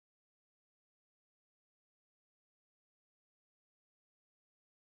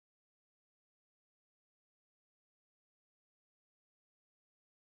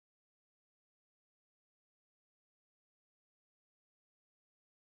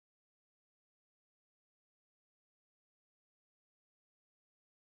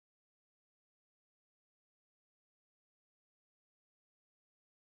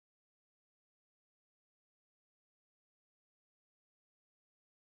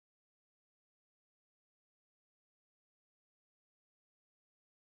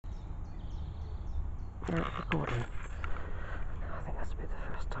Recording. I think that's be the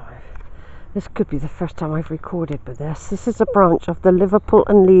first time this could be the first time I've recorded with this. This is a branch of the Liverpool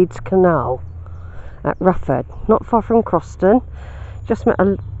and Leeds Canal at Rufford, not far from Croston. Just met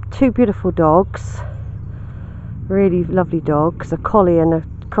two beautiful dogs, really lovely dogs, a collie and a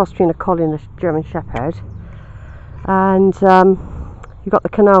cross between a collie and a German Shepherd. And you've got the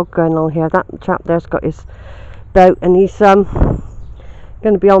canal going along here. That chap there's got his boat and he's going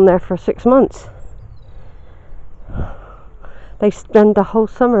to be on there for 6 months. They spend the whole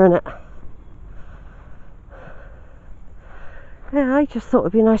summer in it. Yeah, I just thought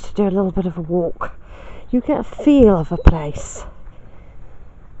it'd be nice to do a little bit of a walk. You get a feel of a place.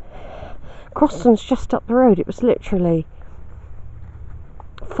 Croston's just up the road. It was literally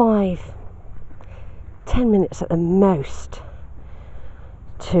 5-10 minutes at the most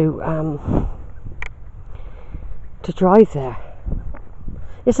to drive there.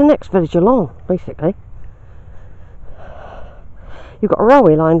 It's the next village along, basically. You've got a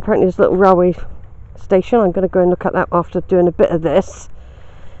railway line. Apparently there's a little railway station. I'm going to go and look at that after doing a bit of this.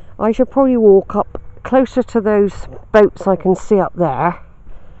 I should probably walk up closer to those boats I can see up there.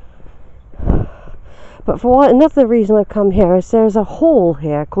 But for another reason I've come here is there's a hall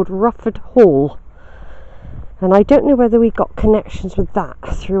here called Rufford Hall. And I don't know whether we got connections with that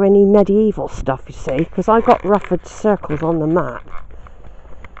through any medieval stuff, you see, because I got Rufford circled on the map.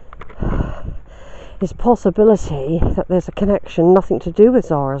 There's a possibility that there's a connection, nothing to do with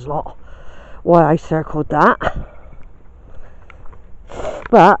Zara's lot, why I circled that.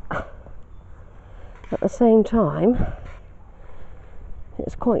 But at the same time,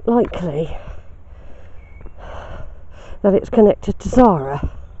 it's quite likely that it's connected to Zara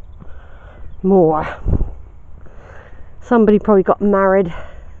more. Somebody probably got married.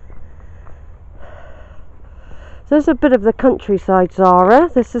 There's a bit of the countryside, Zara.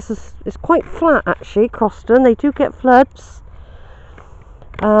 It's quite flat actually, Croston. They do get floods.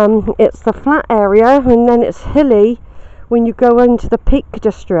 It's the flat area and then it's hilly when you go into the Peak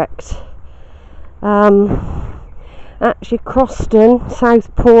District. Actually Croston,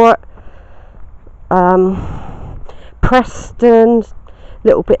 Southport, Preston, a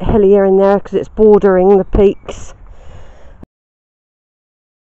little bit hillier in there because it's bordering the peaks.